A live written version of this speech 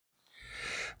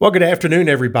Well, good afternoon,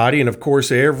 everybody. And of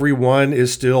course, everyone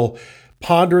is still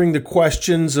pondering the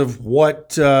questions of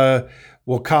what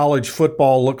will college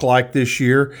football look like this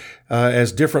year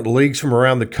as different leagues from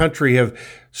around the country have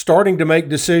starting to make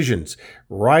decisions.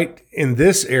 Right in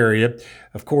this area,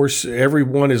 of course,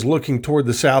 everyone is looking toward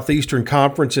the Southeastern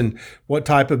Conference and what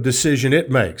type of decision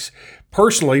it makes.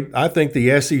 Personally, I think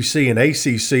the SEC and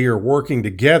ACC are working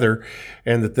together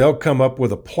and that they'll come up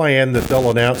with a plan that they'll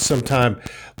announce sometime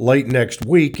late next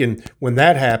week. And when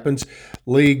that happens,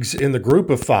 leagues in the group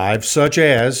of five, such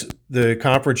as the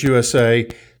Conference USA,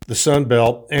 the Sun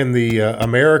Belt, and the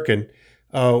American,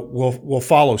 will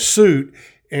follow suit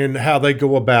in how they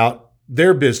go about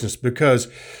their business, because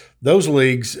those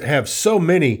leagues have so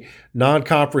many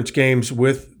non-conference games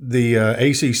with the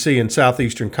ACC and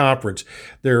Southeastern Conference.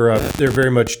 They're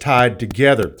very much tied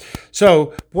together.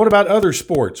 So what about other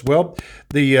sports? Well,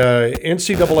 the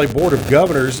NCAA Board of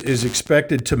Governors is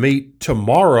expected to meet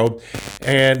tomorrow,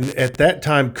 and at that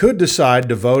time could decide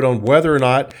to vote on whether or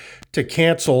not to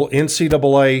cancel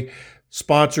NCAA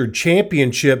sponsored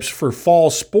championships for fall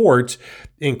sports,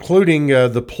 including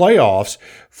the playoffs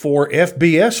for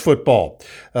FBS football.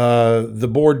 The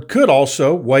board could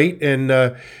also wait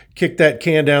and kick that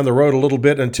can down the road a little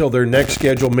bit until their next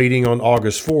scheduled meeting on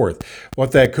August 4th.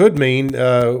 What that could mean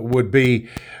would be,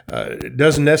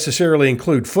 doesn't necessarily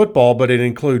include football, but it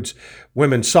includes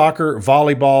women's soccer,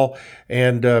 volleyball,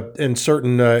 and in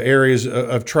certain areas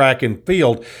of track and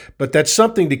field. But that's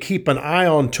something to keep an eye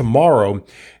on tomorrow,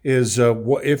 is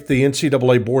if the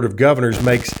NCAA Board of Governors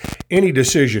makes any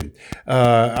decision.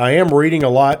 I am reading a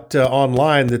lot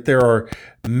online that there are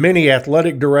many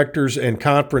athletic directors and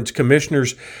conference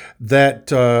commissioners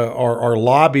that are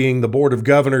lobbying the Board of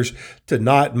Governors to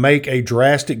not make a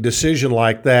drastic decision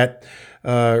like that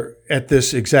at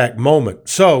this exact moment.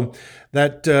 So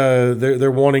that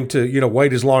they're wanting to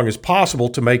wait as long as possible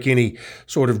to make any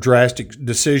sort of drastic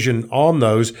decision on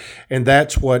those, and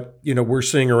that's what we're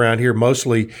seeing around here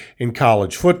mostly in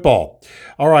college football.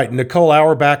 All right, Nicole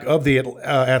Auerbach of the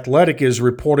Athletic is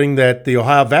reporting that the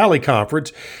Ohio Valley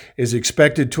Conference is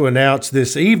expected to announce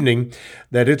this evening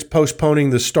that it's postponing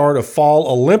the start of fall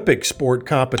Olympic sport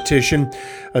competition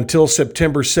until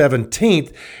September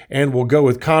 17th and will go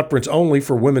with conference only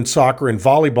for women's soccer and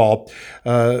volleyball.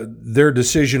 Their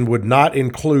decision would not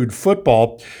include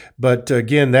football, but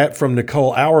again, that from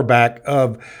Nicole Auerbach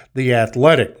of the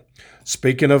Athletic.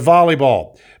 Speaking of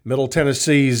volleyball, Middle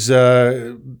Tennessee's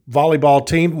volleyball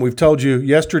team, we've told you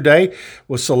yesterday,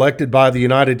 was selected by the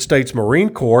United States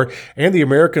Marine Corps and the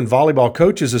American Volleyball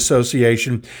Coaches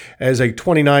Association as a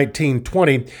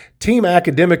 2019-20 Team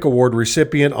Academic Award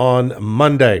recipient on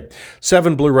Monday.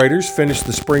 7 Blue Raiders finished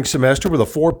the spring semester with a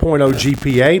 4.0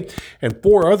 GPA, and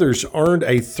 4 others earned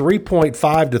a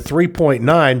 3.5 to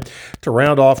 3.9 to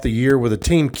round off the year with a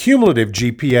team cumulative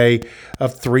GPA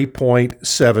of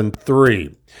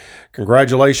 3.73.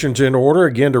 Congratulations in order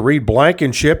again to Reed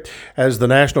Blankenship, as the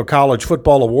National College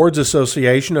Football Awards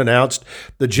Association announced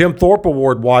the Jim Thorpe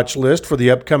Award watch list for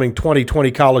the upcoming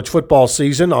 2020 college football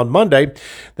season on Monday.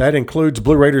 That includes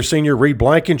Blue Raider senior Reed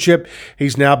Blankenship.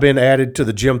 He's now been added to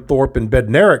the Jim Thorpe and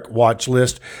Bednarik watch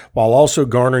list, while also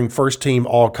garnering first-team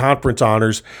all-conference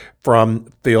honors from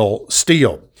Phil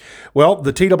Steele. Well,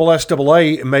 the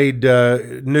TSSAA made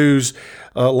news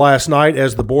last night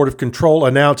as the Board of Control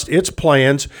announced its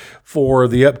plans for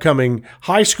the upcoming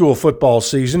high school football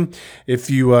season. If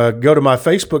you go to my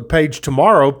Facebook page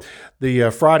tomorrow, the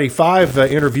Friday 5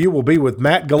 interview will be with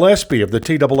Matt Gillespie of the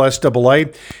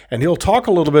TSSAA, and he'll talk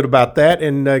a little bit about that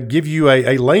and give you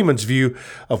a layman's view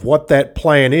of what that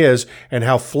plan is and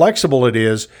how flexible it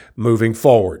is moving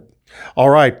forward. All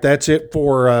right, that's it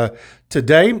for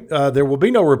today. There will be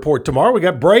no report tomorrow. We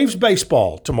got Braves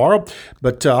baseball tomorrow,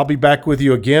 but I'll be back with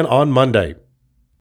you again on Monday.